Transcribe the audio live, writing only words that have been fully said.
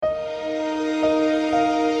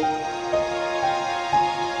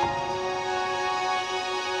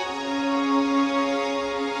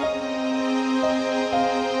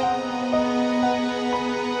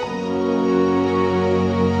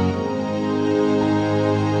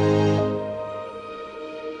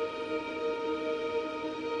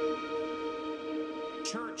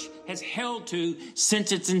held to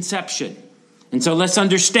since its inception. And so let's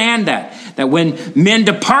understand that when men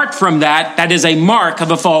depart from that, that is a mark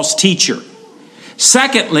of a false teacher.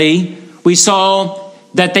 Secondly, we saw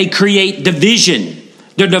that they create division.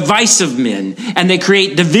 They're divisive men, and they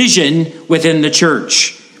create division within the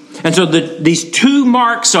church. And so these two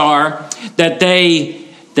marks are that they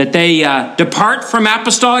depart from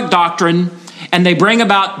apostolic doctrine, and they bring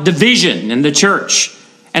about division in the church.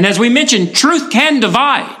 And as we mentioned, truth can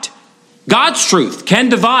divide. God's truth can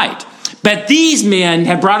divide. But these men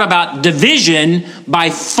have brought about division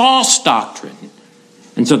by false doctrine.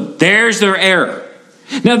 And so there's their error.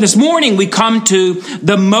 Now this morning we come to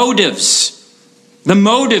the motives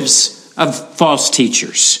of false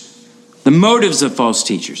teachers. The motives of false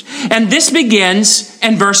teachers. And this begins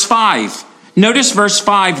in verse 5. Notice verse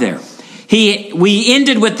 5 there. We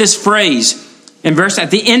ended with this phrase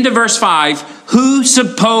at the end of verse 5, who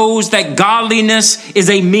suppose that godliness is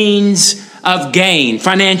a means of gain,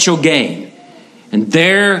 financial gain. And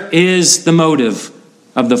there is the motive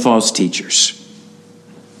of the false teachers.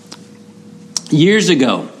 Years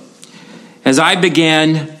ago, as I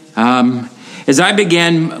began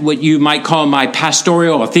what you might call my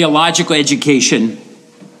pastoral or theological education,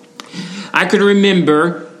 I could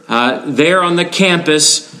remember there on the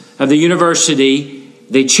campus of the university,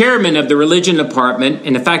 the chairman of the religion department,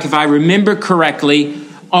 and in fact, if I remember correctly,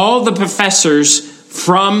 all the professors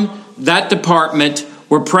from that department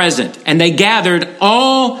were present, and they gathered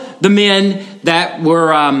all the men that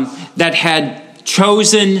had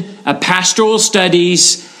chosen pastoral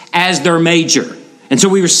studies as their major. And so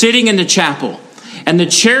we were sitting in the chapel, and the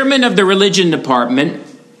chairman of the religion department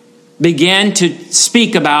began to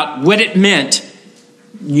speak about what it meant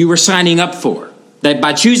you were signing up for. That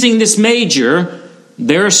by choosing this major,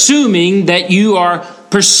 they're assuming that you are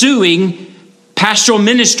pursuing pastoral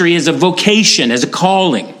ministry as a vocation, as a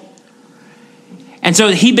calling. And so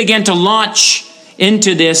he began to launch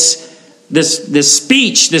into this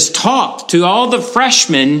speech, this talk to all the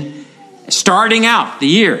freshmen starting out the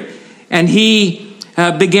year. And he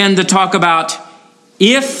began to talk about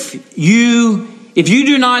if you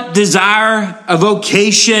do not desire a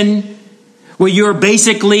vocation where you're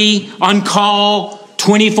basically on call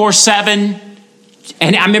 24/7,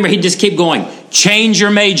 and I remember he'd just keep going, change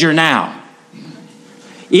your major now.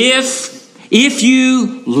 If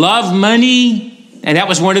you love money, and that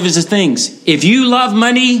was one of his things, if you love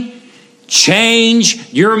money,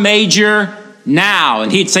 change your major now.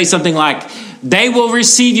 And he'd say something like, they will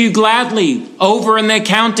receive you gladly over in the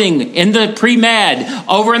accounting, in the pre-med,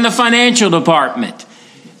 over in the financial department.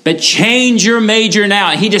 But change your major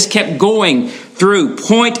now. And he just kept going through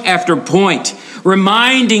point after point,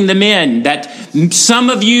 reminding the men that some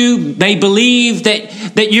of you may believe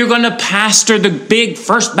that you're going to pastor the big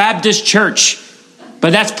First Baptist church,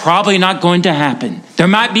 but that's probably not going to happen. There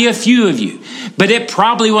might be a few of you, but it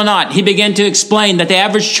probably will not. He began to explain that the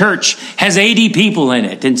average church has 80 people in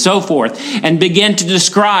it and so forth, and began to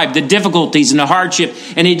describe the difficulties and the hardship.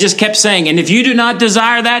 And he just kept saying, and if you do not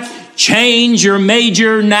desire that, change your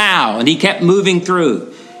major now. And he kept moving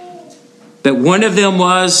through. But one of them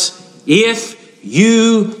was, if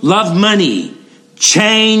you love money,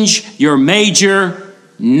 change your major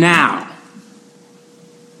now.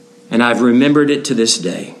 And I've remembered it to this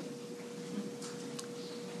day.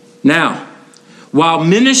 Now, while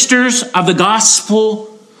ministers of the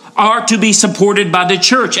gospel are to be supported by the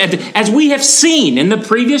church, as we have seen in the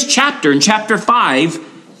previous chapter, in chapter 5,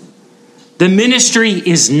 the ministry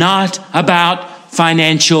is not about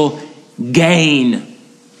financial gain.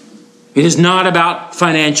 It is not about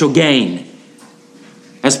financial gain.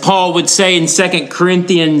 As Paul would say in 2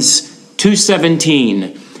 Corinthians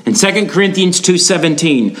 2:17, in 2 Corinthians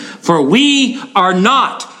 2:17, for we are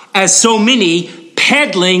not as so many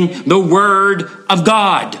peddling the word of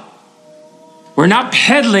God. We're not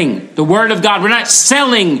peddling the word of God. We're not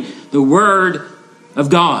selling the word of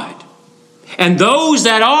God. And those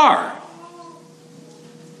that are,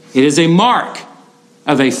 it is a mark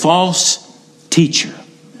of a false teacher.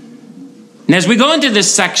 And as we go into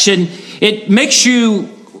this section, it makes you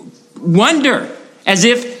wonder, as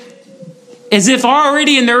if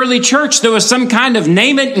already in the early church there was some kind of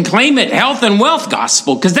name it and claim it health and wealth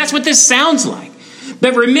gospel, because that's what this sounds like.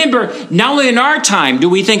 But remember, not only in our time do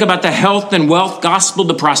we think about the health and wealth gospel,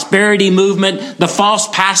 the prosperity movement, the false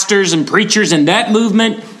pastors and preachers in that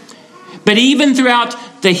movement, but even throughout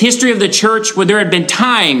the history of the church, where there had been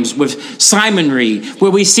times with Simonry,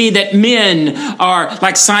 where we see that men are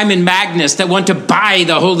like Simon Magnus that want to buy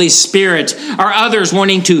the Holy Spirit, or others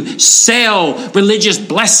wanting to sell religious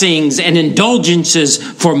blessings and indulgences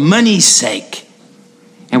for money's sake.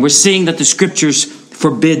 And we're seeing that the scriptures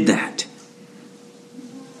forbid that.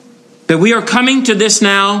 But we are coming to this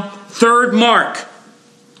now third mark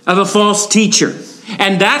of a false teacher.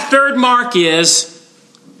 And that third mark is,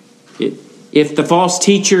 if the false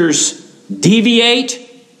teachers deviate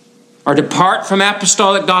or depart from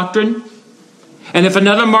apostolic doctrine, and if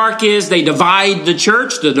another mark is they divide the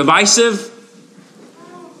church, the divisive,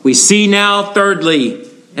 we see now thirdly,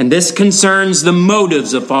 and this concerns the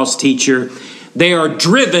motives of false teacher, they are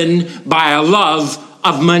driven by a love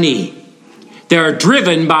of money. They are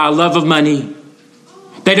driven by a love of money.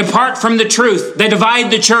 They depart from the truth. They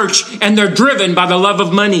divide the church, and they're driven by the love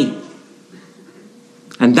of money.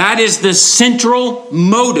 And that is the central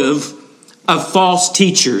motive of false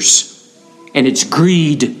teachers. And it's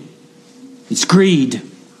greed. It's greed.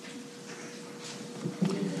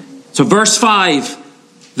 So verse 5,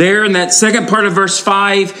 there in that second part of verse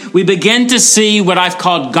 5, we begin to see what I've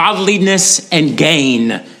called godliness and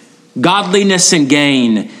gain. Godliness and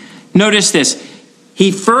gain. Notice this.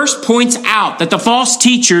 He first points out that the false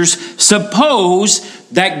teachers suppose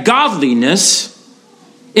that godliness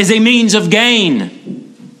is a means of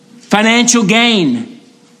gain, financial gain.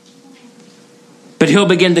 But he'll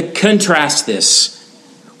begin to contrast this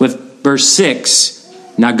with verse 6.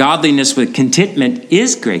 Now, godliness with contentment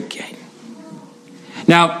is great gain.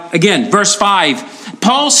 Now, again, verse 5,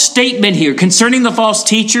 Paul's statement here concerning the false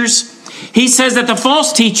teachers, he says that the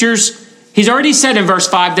false teachers, he's already said in verse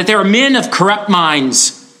 5 that there are men of corrupt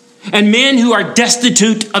minds and men who are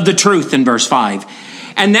destitute of the truth in verse 5.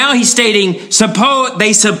 And now he's stating,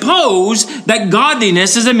 they suppose that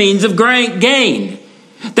godliness is a means of gain.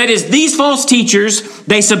 That is, these false teachers,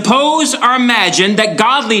 they suppose or imagine that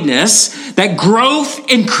godliness, that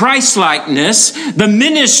growth in Christ-likeness, the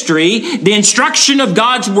ministry, the instruction of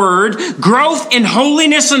God's word, growth in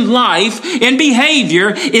holiness and life and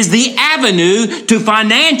behavior is the avenue to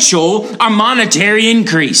financial or monetary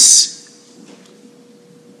increase.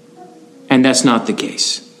 And that's not the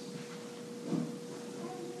case.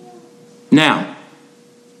 Now,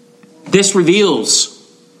 this reveals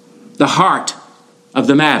the heart of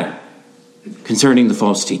the matter concerning the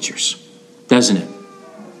false teachers, doesn't it?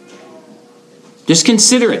 Just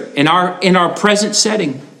consider it in our present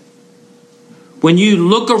setting. When you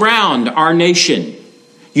look around our nation,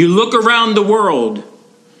 you look around the world,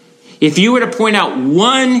 if you were to point out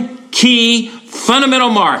one key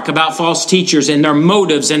fundamental mark about false teachers and their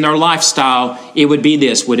motives and their lifestyle, it would be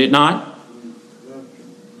this, would it not?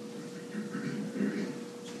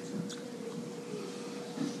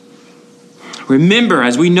 Remember,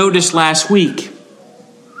 as we noticed last week,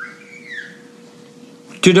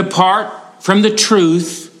 to depart from the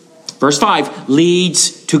truth, verse 5,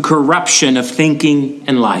 leads to corruption of thinking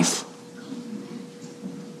and life.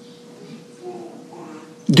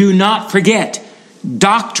 Do not forget,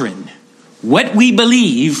 doctrine, what we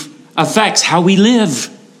believe, affects how we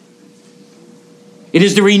live. It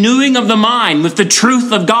is the renewing of the mind with the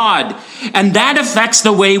truth of God, and that affects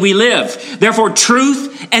the way we live. Therefore,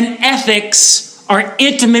 truth and ethics are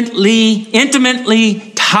intimately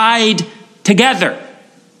tied together.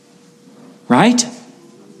 Right?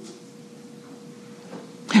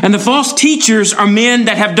 And the false teachers are men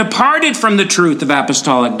that have departed from the truth of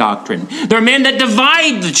apostolic doctrine. They're men that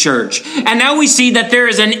divide the church. And now we see that there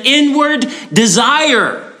is an inward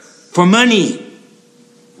desire for money.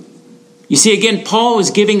 You see, again, Paul is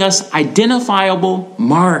giving us identifiable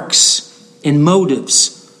marks and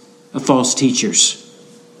motives of false teachers.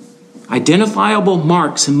 Identifiable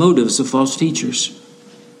marks and motives of false teachers.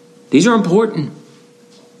 These are important.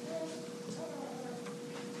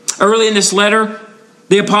 Early in this letter,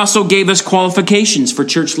 the apostle gave us qualifications for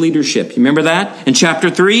church leadership. You remember that? In chapter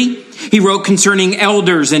 3, he wrote concerning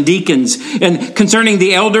elders and deacons. And concerning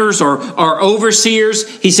the elders or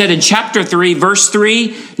overseers, he said in chapter 3, verse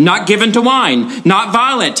 3, not given to wine, not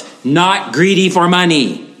violent, not greedy for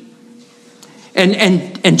money.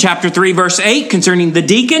 And chapter 3, verse 8, concerning the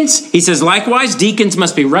deacons, he says, likewise, deacons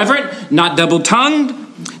must be reverent, not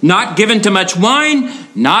double-tongued, not given to much wine,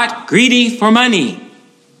 not greedy for money.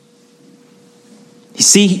 You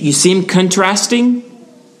see him contrasting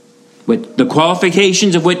with the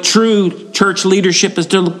qualifications of what true church leadership is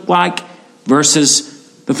to look like versus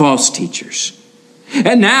the false teachers.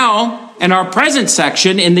 And now, in our present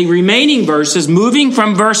section, in the remaining verses, moving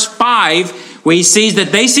from verse 5, where he sees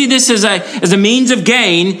that they see this as a means of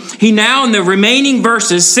gain, he now, in the remaining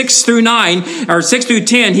verses, 6 through 9, or 6 through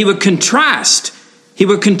 10, he would contrast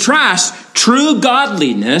true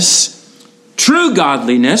godliness,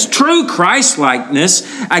 true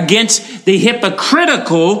Christ-likeness against the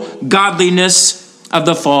hypocritical godliness of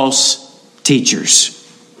the false teachers.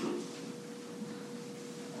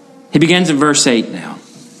 He begins in verse 8 now.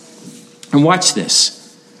 And watch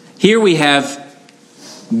this. Here we have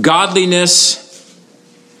godliness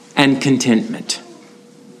and contentment.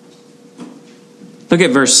 Look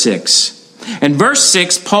at verse 6. In verse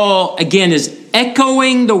 6, Paul again is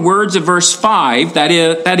echoing the words of verse 5, that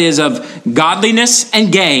is of godliness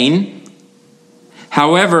and gain.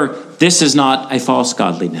 However, this is not a false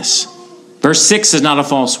godliness. Verse 6 is not a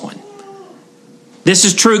false one. This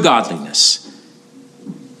is true godliness.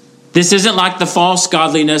 This isn't like the false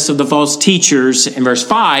godliness of the false teachers in verse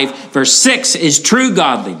 5. Verse 6 is true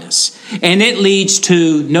godliness. And it leads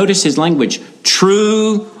to, notice his language,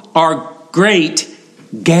 true or great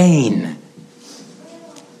gain.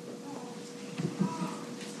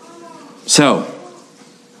 So,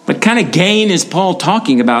 what kind of gain is Paul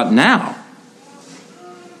talking about now?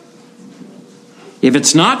 If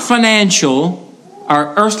it's not financial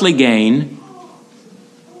or earthly gain,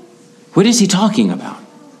 what is he talking about?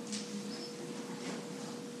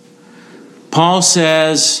 Paul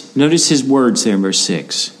says, notice his words there in verse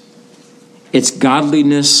 6. It's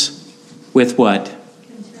godliness with what?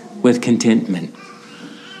 With contentment.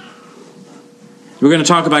 We're going to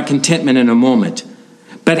talk about contentment in a moment.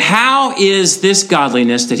 But how is this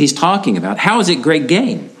godliness that he's talking about, how is it great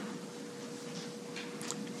gain?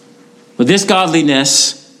 Well, this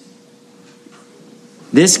godliness,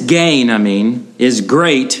 this gain, is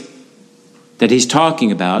great that he's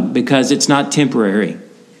talking about because it's not temporary.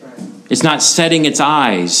 It's not setting its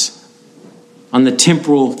eyes on the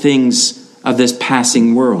temporal things of this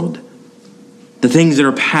passing world, the things that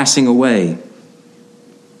are passing away.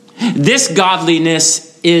 This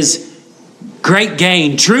godliness is great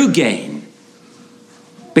gain, true gain,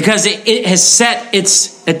 because it has set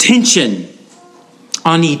its attention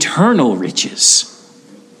on eternal riches.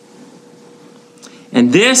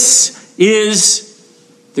 And this is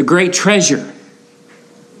the great treasure.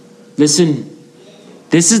 Listen,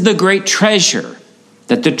 this is the great treasure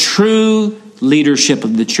that the true leadership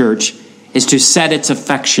of the church is to set its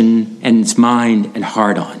affection and its mind and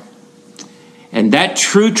heart on. And that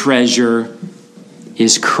true treasure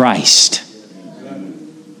is Christ.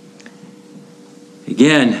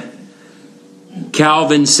 Again,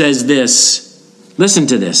 Calvin says this. Listen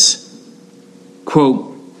to this.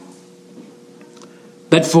 Quote,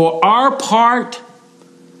 "But for our part,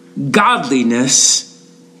 godliness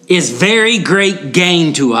is very great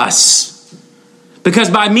gain to us, because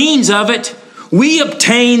by means of it, we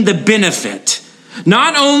obtain the benefit,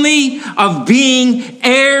 not only of being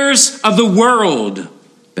heirs of the world,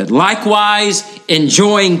 but likewise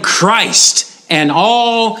enjoying Christ and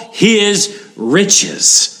all his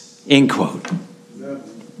riches." End quote.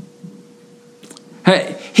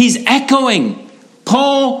 He's echoing.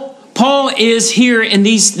 Paul is here in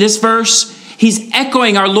this verse. He's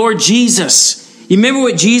echoing our Lord Jesus. You remember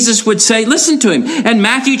what Jesus would say? Listen to him. In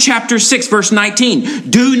Matthew chapter 6, verse 19.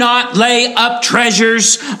 Do not lay up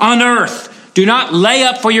treasures on earth. Do not lay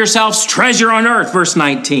up for yourselves treasure on earth, verse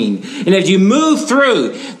 19. And as you move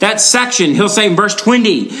through that section, he'll say in verse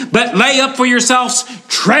 20, but lay up for yourselves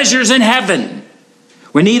treasures in heaven,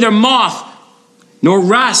 where neither moth nor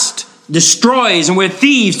rust destroys, and where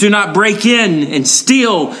thieves do not break in and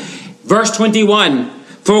steal. Verse 21,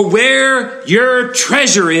 for where your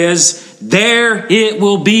treasure is, there it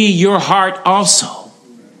will be your heart also.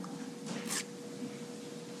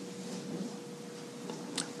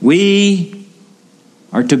 We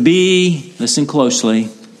are to be, listen closely,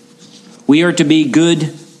 we are to be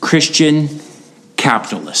good Christian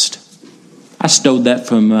capitalists. I stole that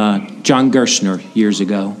from John Gerstner years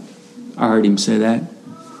ago. I heard him say that.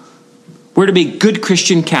 We're to be good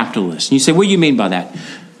Christian capitalists. And you say, what do you mean by that?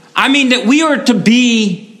 I mean that we are to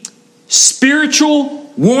be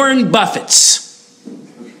spiritual Warren Buffetts.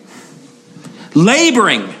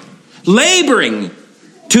 Laboring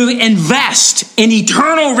to invest in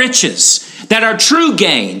eternal riches that are true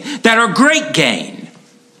gain, that are great gain.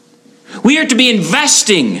 We are to be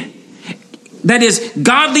investing, that is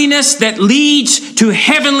godliness that leads to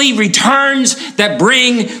heavenly returns that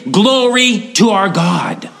bring glory to our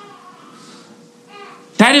God.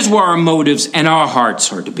 That is where our motives and our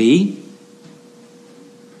hearts are to be.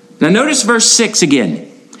 Now notice verse 6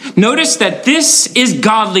 again. Notice that this is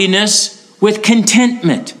godliness with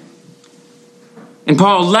contentment. And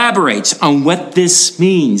Paul elaborates on what this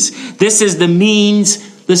means. This is the means,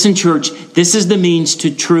 listen church, this is the means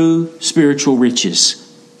to true spiritual riches.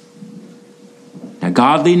 Now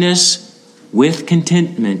godliness with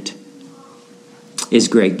contentment is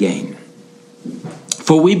great gain.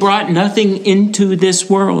 For we brought nothing into this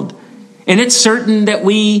world, and it's certain that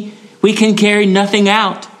we can carry nothing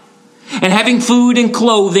out. And having food and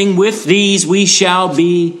clothing, with these we shall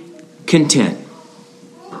be content.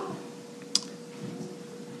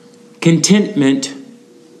 Contentment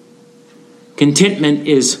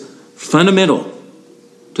is fundamental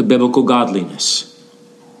to biblical godliness.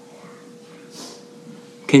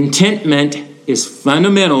 Contentment is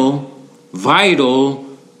fundamental,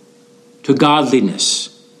 vital to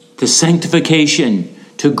godliness, to sanctification,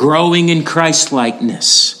 to growing in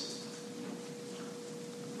Christ-likeness.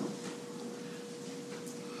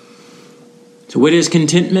 So what is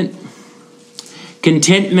contentment?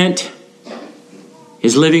 Contentment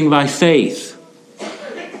is living by faith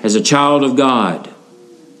as a child of God,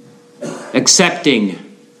 accepting,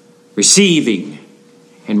 receiving,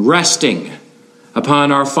 and resting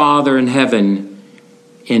upon our Father in heaven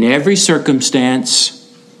in every circumstance,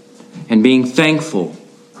 and being thankful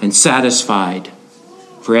and satisfied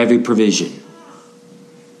for every provision.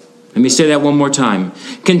 Let me say that one more time.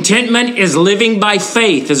 Contentment is living by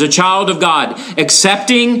faith as a child of God,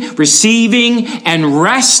 accepting, receiving, and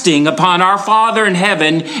resting upon our Father in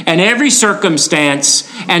heaven in every circumstance,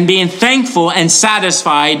 and being thankful and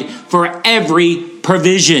satisfied for every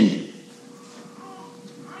provision.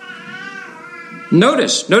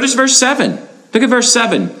 Notice verse 7. Look at verse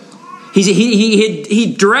 7.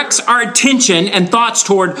 He directs our attention and thoughts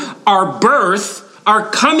toward our birth, our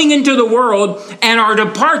coming into the world, and our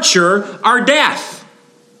departure, our death.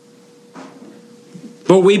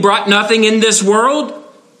 For we brought nothing in this world,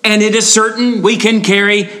 and it is certain we can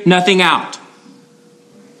carry nothing out.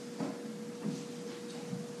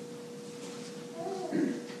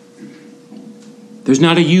 There's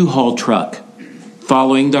not a U-Haul truck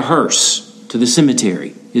following the hearse to the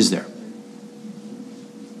cemetery, is there?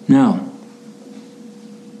 No.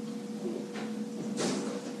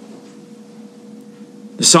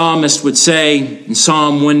 The psalmist would say in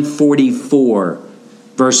Psalm 144,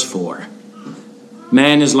 verse 4,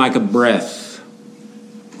 man is like a breath.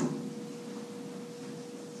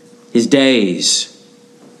 His days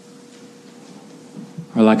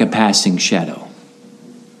are like a passing shadow.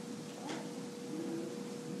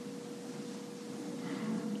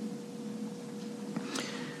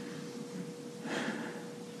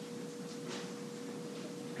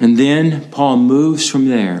 And then Paul moves from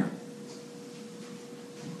there,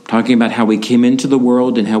 talking about how we came into the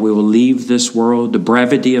world and how we will leave this world, the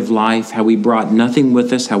brevity of life, how we brought nothing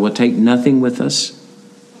with us, how we'll take nothing with us.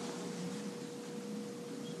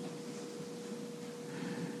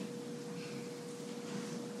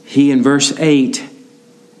 He, in verse 8,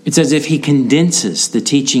 it's as if he condenses the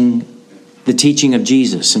teaching of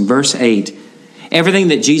Jesus. In verse 8, everything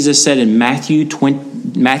that Jesus said in Matthew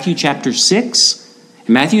chapter 6,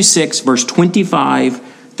 Matthew 6, verse 25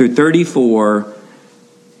 through 34,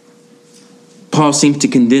 Paul seems to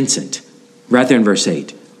condense it right there in verse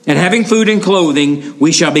 8. And having food and clothing,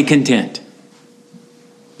 we shall be content.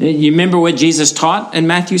 You remember what Jesus taught in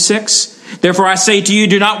Matthew 6? Therefore I say to you,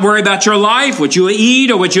 do not worry about your life, what you will eat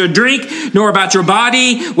or what you will drink, nor about your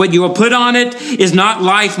body, what you will put on it. Is not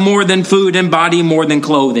life more than food, and body more than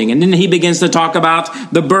clothing? And then he begins to talk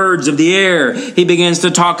about the birds of the air. He begins to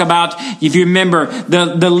talk about, if you remember,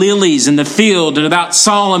 the lilies in the field, and about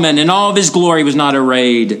Solomon, and all of his glory was not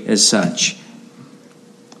arrayed as such.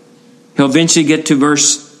 He'll eventually get to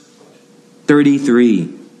verse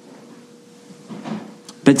 33.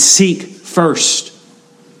 But seek first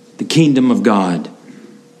the kingdom of God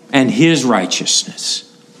and his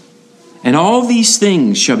righteousness, and all these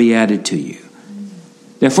things shall be added to you.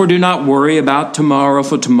 Therefore do not worry about tomorrow,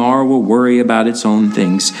 for tomorrow will worry about its own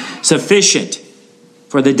things. Sufficient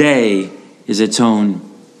for the day is its own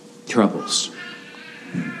troubles.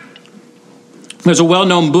 There's a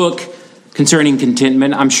well-known book concerning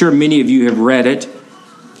contentment. I'm sure many of you have read it.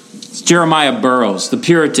 It's Jeremiah Burroughs, the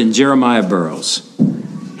Puritan Jeremiah Burroughs.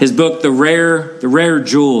 His book, The Rare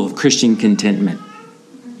Jewel of Christian Contentment.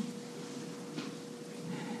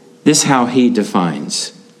 This is how he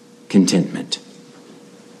defines contentment.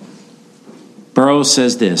 Burroughs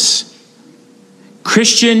says this: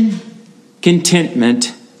 Christian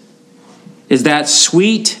contentment is that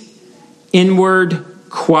sweet, inward,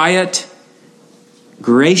 quiet,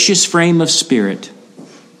 gracious frame of spirit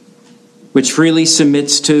which freely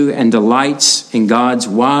submits to and delights in God's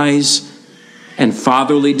wise and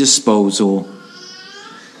fatherly disposal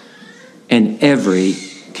in every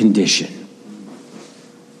condition.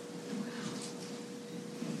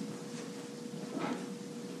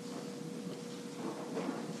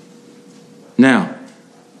 Now,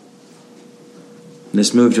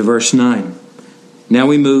 let's move to verse 9. Now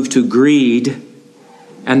we move to greed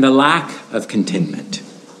and the lack of contentment.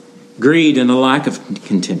 Greed and the lack of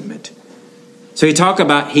contentment. So he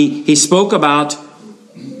spoke about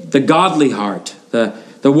the godly heart,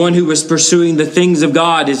 the The one who was pursuing the things of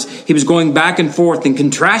God, he was going back and forth and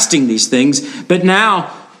contrasting these things. But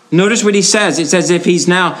now, notice what he says. It's as if he's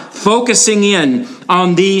now focusing in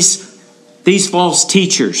on these false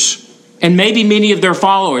teachers and maybe many of their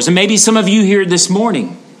followers, and maybe some of you here this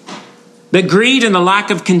morning. But greed and the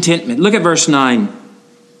lack of contentment. Look at verse 9.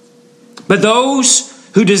 But those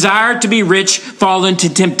who desire to be rich fall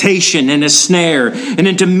into temptation and a snare, and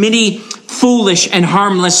into many foolish and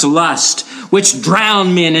harmless lust, which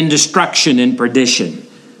drown men in destruction and perdition.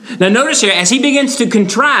 Now notice here, as he begins to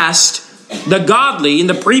contrast the godly in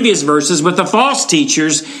the previous verses with the false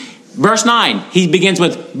teachers, verse 9, he begins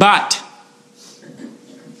with, but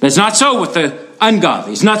it's not so with the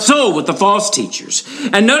ungodly. It's not so with the false teachers.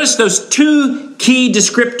 And notice those two key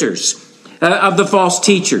descriptors of the false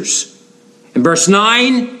teachers. In verse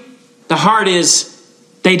 9, the heart is,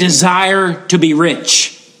 they desire to be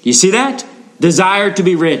rich. You see that? Desire to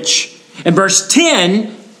be rich. In verse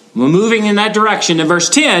 10, we're moving in that direction. In verse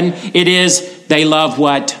 10, it is, they love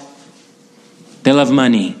what? They love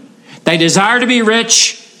money. They desire to be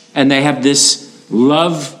rich, and they have this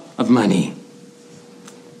love of money.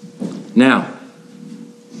 Now,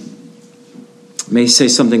 I may say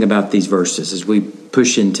something about these verses as we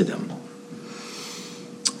push into them.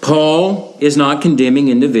 Paul is not condemning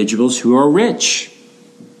individuals who are rich.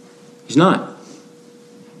 He's not.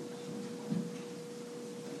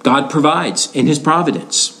 God provides in his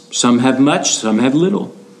providence. Some have much, some have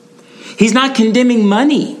little. He's not condemning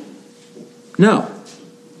money. No.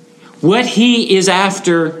 What he is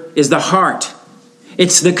after is the heart.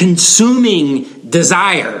 It's the consuming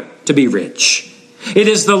desire to be rich. It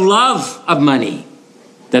is the love of money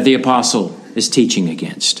that the apostle is teaching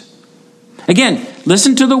against. Again,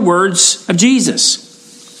 listen to the words of Jesus.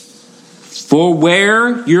 For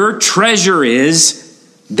where your treasure is,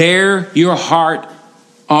 there your heart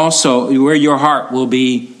also, where your heart will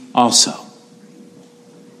be also.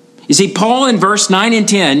 You see, Paul in verse 9 and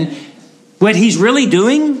 10, what he's really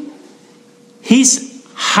doing, he's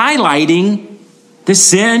highlighting the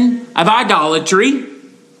sin of idolatry,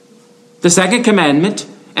 the second commandment,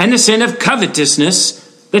 and the sin of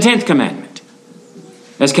covetousness, the 10th commandment.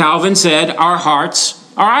 As Calvin said, our hearts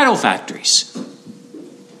are idol factories.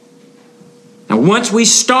 Now, once we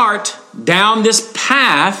start down this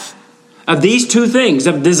path of these two things,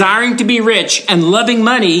 of desiring to be rich and loving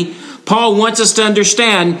money, Paul wants us to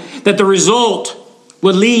understand that the result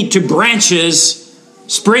will lead to branches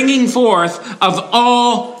springing forth of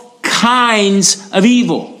all kinds of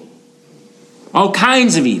evil. All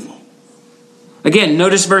kinds of evil. Again,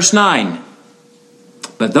 notice verse 9.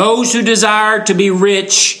 But those who desire to be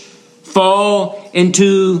rich fall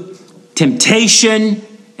into temptation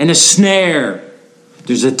and a snare.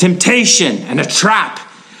 There's a temptation and a trap,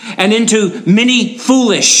 and into many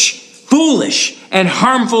foolish and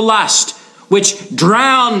harmful lust, which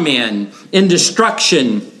drown men in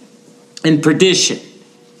destruction and perdition.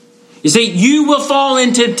 You see, you will fall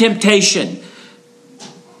into temptation.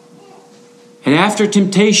 And after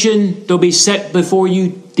temptation, there'll be set before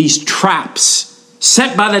you these traps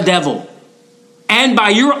set by the devil and by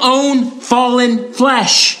your own fallen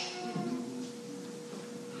flesh.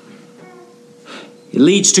 It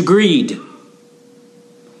leads to greed.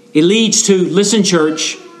 It leads to, listen,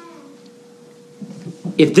 church,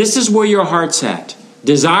 if this is where your heart's at,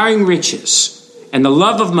 desiring riches and the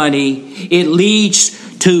love of money, it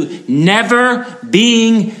leads to never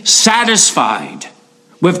being satisfied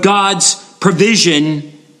with God's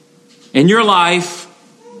provision in your life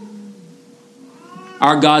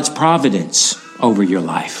or God's providence over your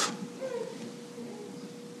life.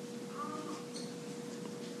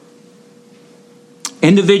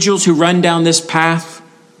 Individuals who run down this path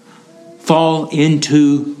fall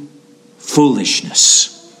into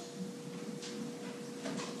foolishness.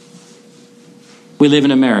 We live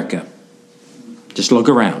in America. Just look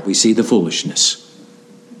around. We see the foolishness.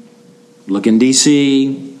 Look in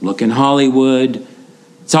D.C., look in Hollywood.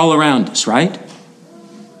 It's all around us, right?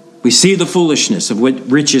 We see the foolishness of what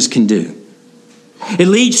riches can do. It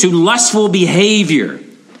leads to lustful behavior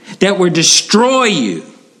that will destroy you.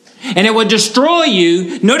 And it will destroy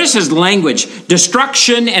you, notice his language,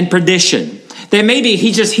 destruction and perdition. That maybe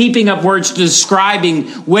he's just heaping up words describing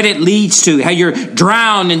what it leads to, how you're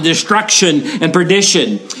drowned in destruction and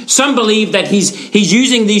perdition. Some believe that he's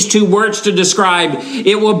using these two words to describe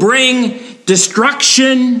it will bring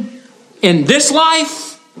destruction in this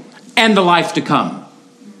life and the life to come.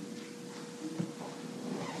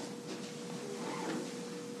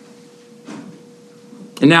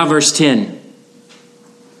 And now verse 10.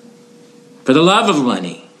 For the love of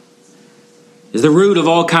money is the root of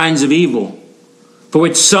all kinds of evil. for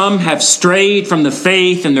which some have strayed from the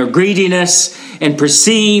faith in their greediness and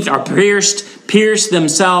pierced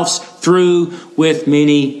themselves through with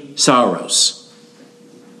many sorrows.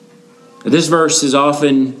 This verse is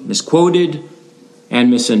often misquoted and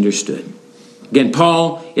misunderstood. Again,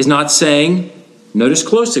 Paul is not saying, notice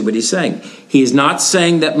closely what he's saying. He is not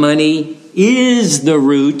saying that money is the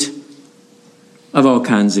root of all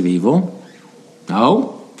kinds of evil.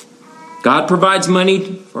 No. God provides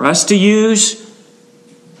money for us to use.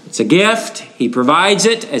 It's a gift. He provides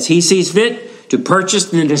it as He sees fit to purchase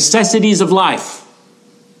the necessities of life.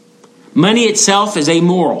 Money itself is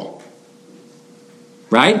amoral.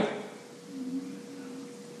 Right?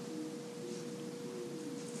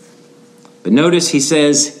 But notice he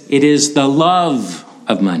says it is the love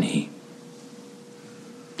of money.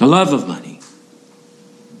 The love of money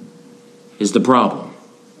is the problem.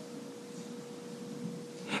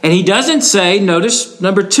 And he doesn't say, notice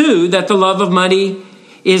number 2, that the love of money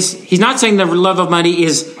he's not saying the love of money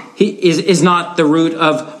is not the root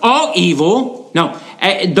of all evil. No,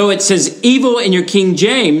 though it says evil in your King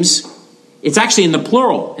James, it's actually in the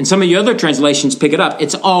plural. And some of your other translations pick it up.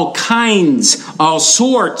 It's all kinds, all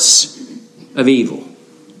sorts of evil.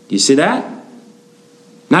 Do you see that?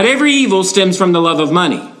 Not every evil stems from the love of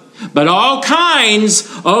money, but all kinds,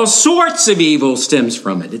 all sorts of evil stems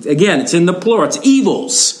from it. Again, it's in the plural. It's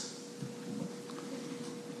evils.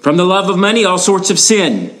 From the love of money, all sorts of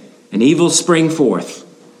sin and evil spring forth.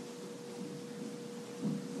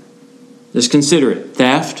 Just consider it.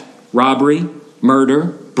 Theft, robbery, murder,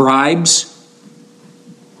 bribes.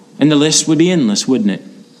 And the list would be endless, wouldn't it?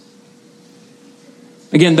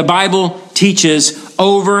 Again, the Bible teaches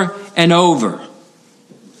over and over.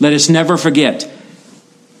 Let us never forget.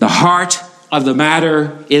 The heart of the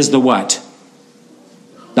matter is the what?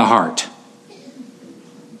 The heart.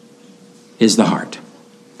 Is the heart.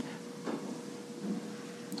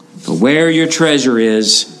 For where your treasure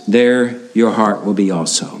is, there your heart will be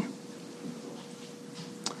also.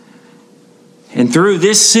 And through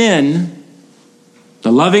this sin,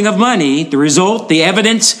 the loving of money, the result, the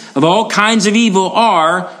evidence of all kinds of evil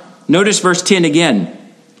are, notice verse 10 again,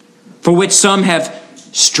 for which some have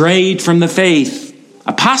strayed from the faith.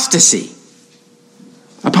 Apostasy.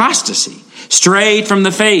 Strayed from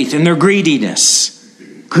the faith in their greediness.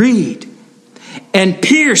 Greed. And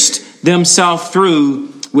pierced themselves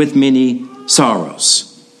through with many sorrows.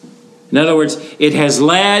 In other words, it has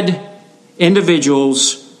led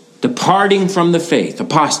individuals departing from the faith,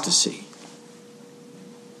 apostasy,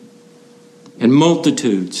 and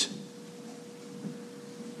multitudes,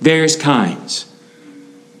 various kinds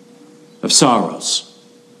of sorrows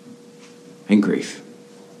and grief.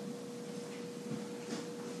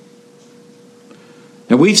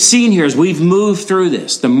 Now we've seen here as we've moved through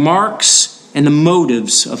this, the marks and the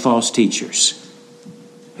motives of false teachers.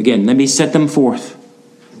 Again, let me set them forth.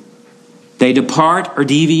 They depart or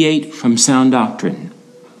deviate from sound doctrine,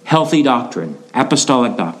 healthy doctrine,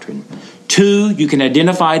 apostolic doctrine. 2, you can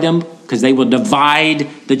identify them because they will divide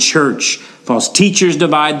the church. False teachers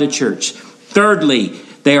divide the church. Thirdly,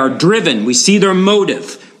 they are driven. We see their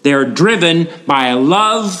motive. They are driven by a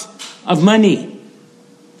love of money.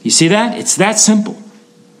 You see that? It's that simple.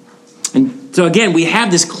 And so again, we have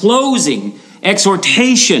this closing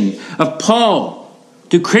exhortation of Paul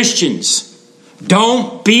to Christians.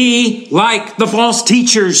 Don't be like the false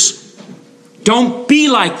teachers. Don't be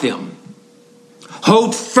like them.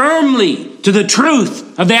 Hold firmly to the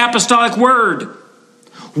truth of the apostolic word.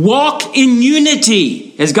 Walk in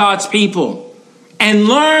unity as God's people. And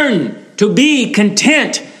learn to be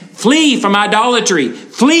content. Flee from idolatry.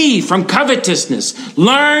 Flee from covetousness.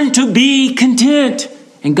 Learn to be content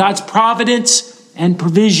in God's providence and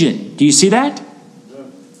provision. Do you see that?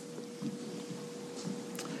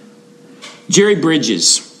 Jerry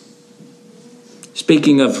Bridges,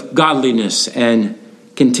 speaking of godliness and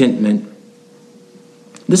contentment,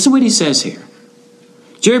 this is what he says here.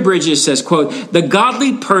 Jerry Bridges says, quote, the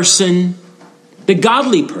godly person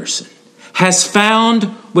has found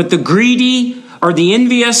what the greedy or the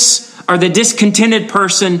envious or the discontented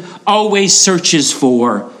person always searches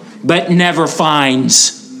for, but never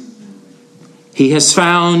finds. He has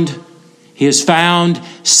found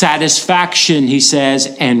satisfaction, he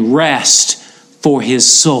says, and rest for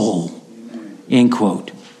his soul. End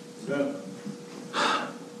quote.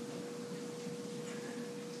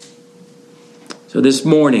 So this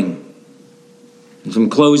morning, some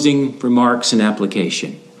closing remarks and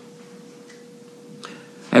application.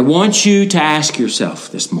 I want you to ask yourself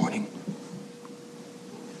this morning.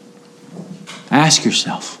 Ask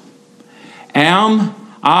yourself, am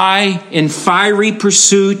I in fiery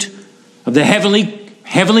pursuit of the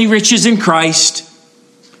heavenly riches in Christ?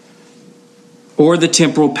 or the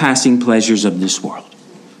temporal passing pleasures of this world.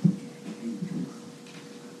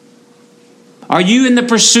 Are you in the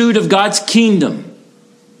pursuit of God's kingdom,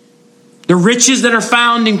 the riches that are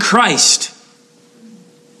found in Christ?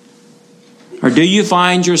 Or do you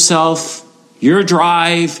find yourself, your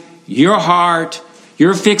drive, your heart,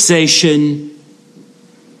 your fixation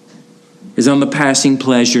is on the passing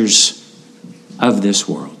pleasures of this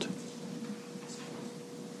world?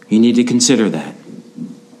 You need to consider that.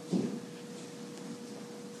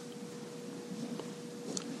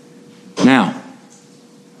 Now,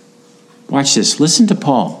 watch this. Listen to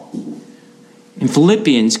Paul. In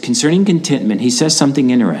Philippians, concerning contentment, he says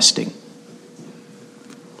something interesting.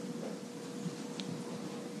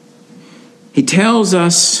 He tells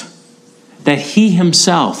us that he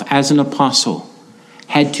himself, as an apostle,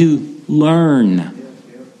 had to learn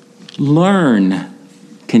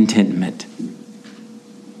contentment.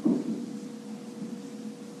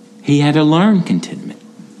 He had to learn contentment.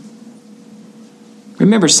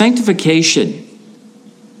 Remember, sanctification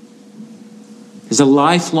is a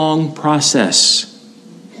lifelong process.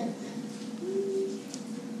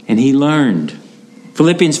 And he learned.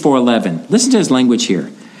 Philippians 4:11. Listen to his language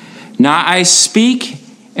here. Now I speak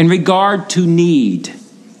in regard to need,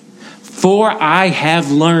 for I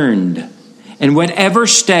have learned, in whatever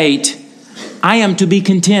state I am to be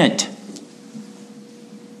content.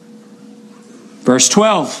 Verse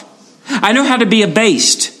 12. I know how to be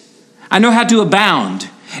abased. I know how to abound.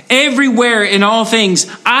 Everywhere in all things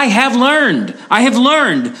I have learned. I have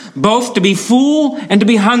learned both to be full and to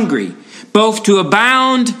be hungry, both to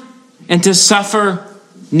abound and to suffer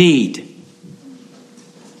need.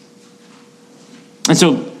 And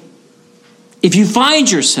so, if you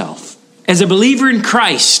find yourself as a believer in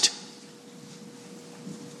Christ,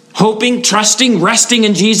 hoping, trusting, resting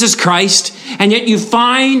in Jesus Christ, and yet you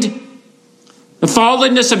find the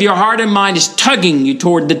fallenness of your heart and mind is tugging you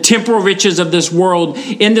toward the temporal riches of this world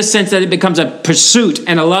in the sense that it becomes a pursuit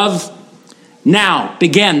and a love, now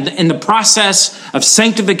begin in the process of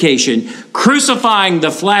sanctification, crucifying the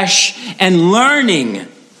flesh and learning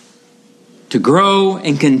to grow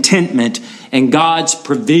in contentment and God's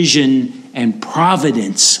provision and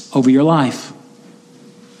providence over your life.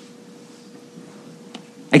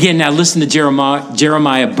 Again, now listen to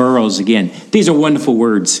Jeremiah Burroughs again. These are wonderful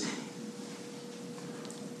words.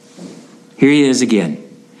 Here he is again.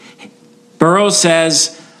 Burroughs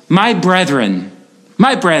says, My brethren,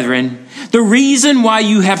 the reason why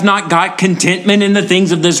you have not got contentment in the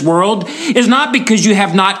things of this world is not because you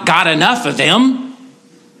have not got enough of them.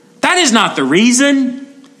 That is not the reason.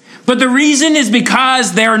 But the reason is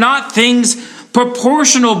because they are not things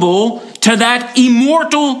proportionable to that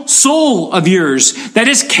immortal soul of yours that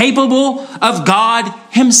is capable of God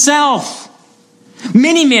himself.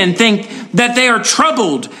 Many men think that they are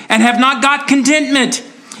troubled and have not got contentment.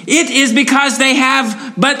 It is because they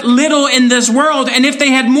have but little in this world, and if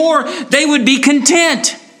they had more, they would be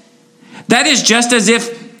content. That is just as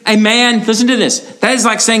if a man, listen to this, that is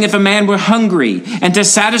like saying if a man were hungry and to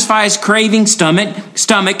satisfy his craving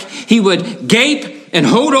stomach, he would gape and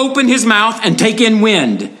hold open his mouth and take in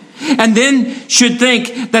wind. And then should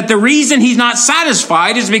think that the reason he's not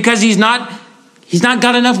satisfied is because he's not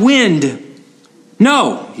got enough wind.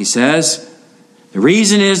 No, he says, the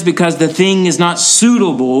reason is because the thing is not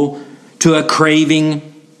suitable to a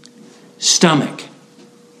craving stomach.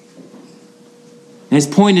 And his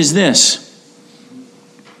point is this.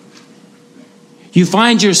 You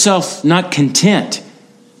find yourself not content,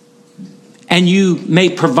 and you may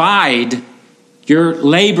provide, you're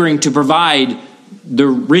laboring to provide the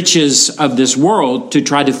riches of this world to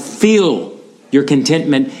try to fill your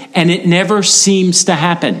contentment, and it never seems to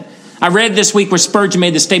happen. I read this week where Spurgeon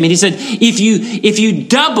made the statement. He said, if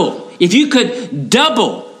you could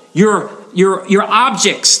double your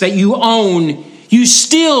objects that you own, you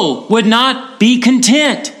still would not be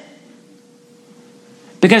content.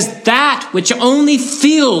 Because that which only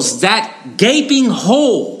fills that gaping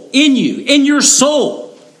hole in you, in your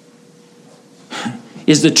soul,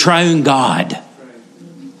 is the triune God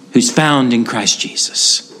who's found in Christ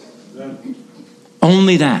Jesus.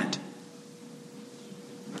 Only that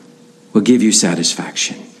will give you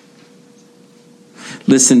satisfaction.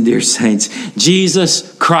 Listen, dear saints,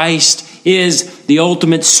 Jesus Christ is the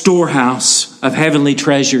ultimate storehouse of heavenly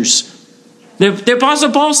treasures. The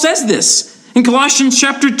Apostle Paul says this in Colossians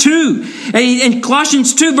chapter 2. In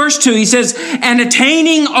Colossians 2 verse 2, he says, and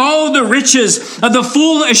attaining all the riches of the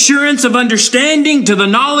full assurance of understanding to the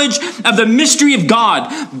knowledge of the mystery of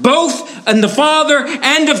God, both in the Father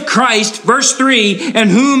and of Christ, verse 3, in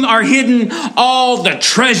whom are hidden all the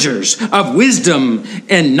treasures of wisdom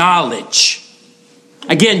and knowledge.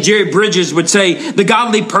 Again, Jerry Bridges would say, the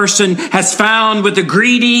godly person has found what the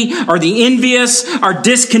greedy or the envious or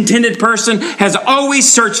discontented person has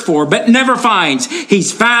always searched for, but never finds.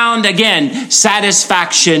 He's found, again,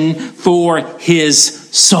 satisfaction for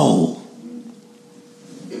his soul.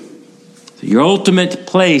 So your ultimate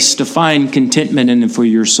place to find contentment and for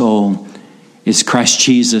your soul is Christ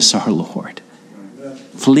Jesus our Lord.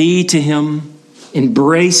 Flee to him,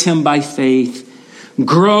 embrace him by faith,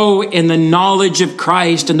 grow in the knowledge of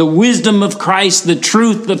Christ and the wisdom of Christ, the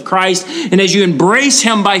truth of Christ. And as you embrace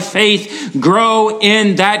him by faith, grow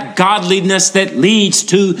in that godliness that leads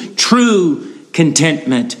to true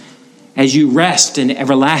contentment as you rest in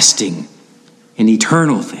everlasting and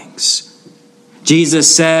eternal things.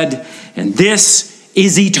 Jesus said, and this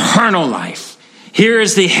is eternal life. Here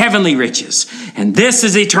is the heavenly riches, and this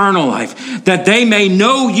is eternal life, that they may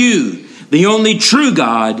know you, the only true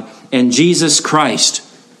God, and Jesus Christ,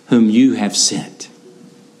 whom you have sent.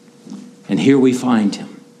 And here we find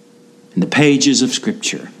him in the pages of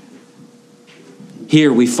Scripture.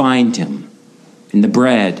 Here we find him in the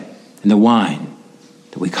bread and the wine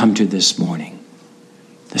that we come to this morning.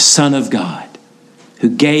 The Son of God, who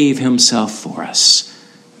gave himself for us.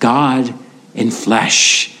 God in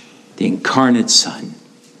flesh, the incarnate Son,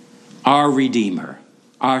 our Redeemer,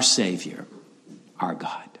 our Savior, our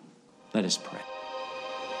God. Let us pray.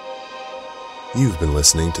 You've been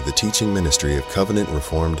listening to the teaching ministry of Covenant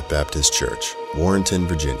Reformed Baptist Church, Warrenton,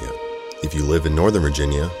 Virginia. If you live in Northern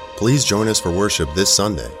Virginia, please join us for worship this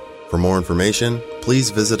Sunday. For more information, please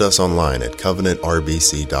visit us online at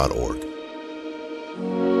covenantrbc.org.